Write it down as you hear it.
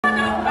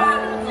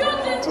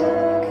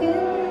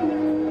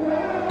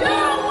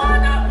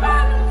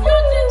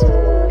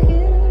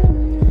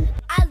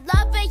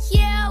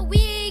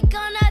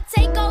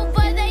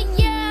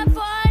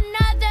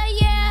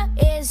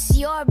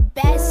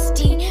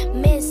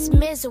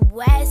Miss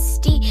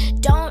Westy.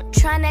 Don't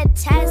tryna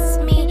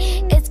test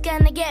me, it's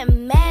gonna get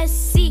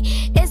messy.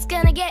 It's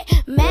gonna get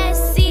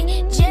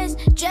messy.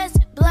 Just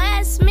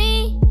bless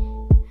me.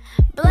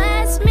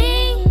 Bless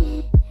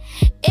me.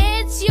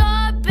 It's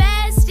your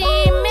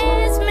bestie,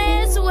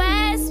 Miss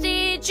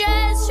Westy.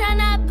 Just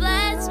tryna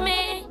bless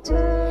me.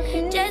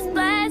 Just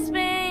bless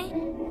me.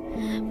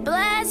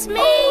 Bless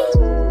me.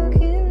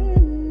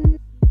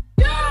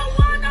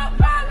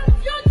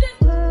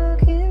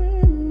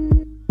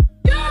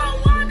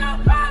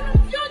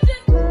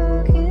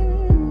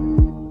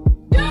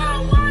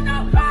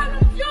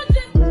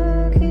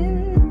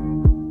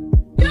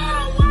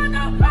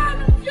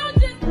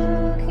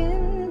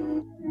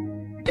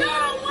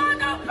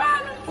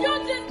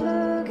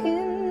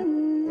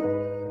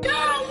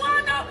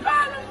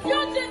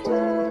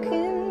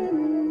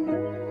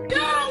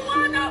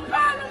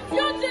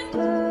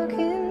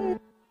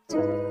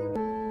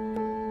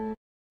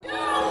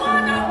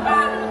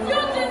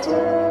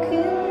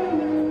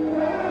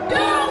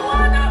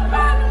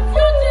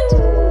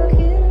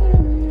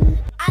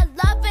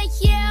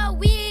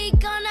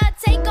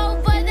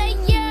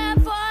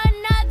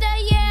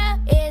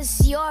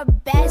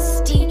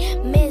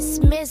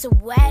 Miss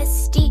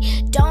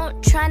Westy, don't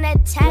tryna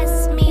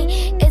test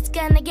me, it's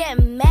gonna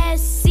get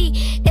messy.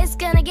 It's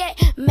gonna get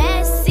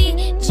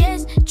messy.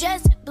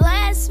 Just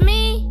bless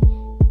me.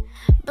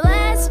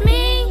 Bless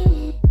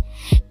me.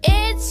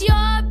 It's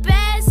your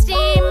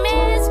bestie,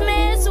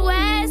 Miss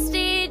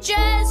Westy.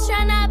 Just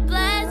tryna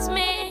bless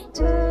me.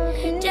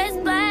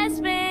 Just bless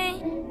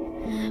me.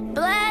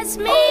 Bless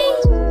me.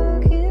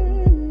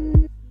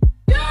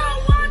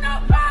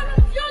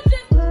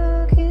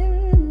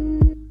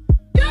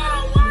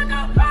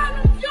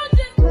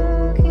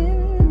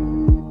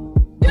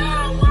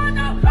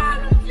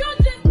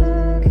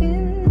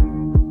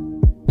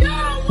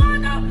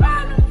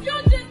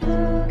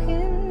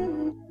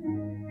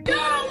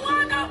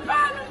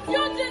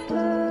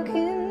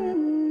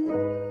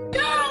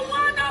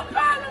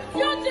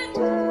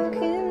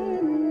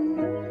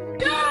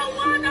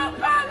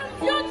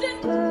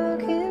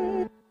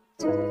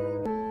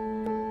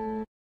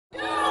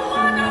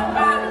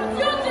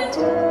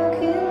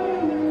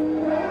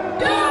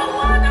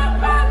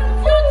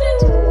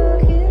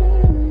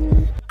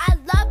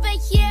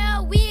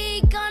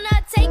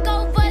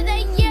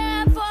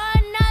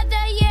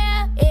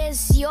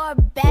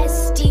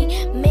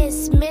 Bestie,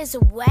 Miss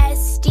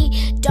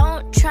Westy,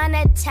 don't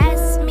tryna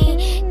test me,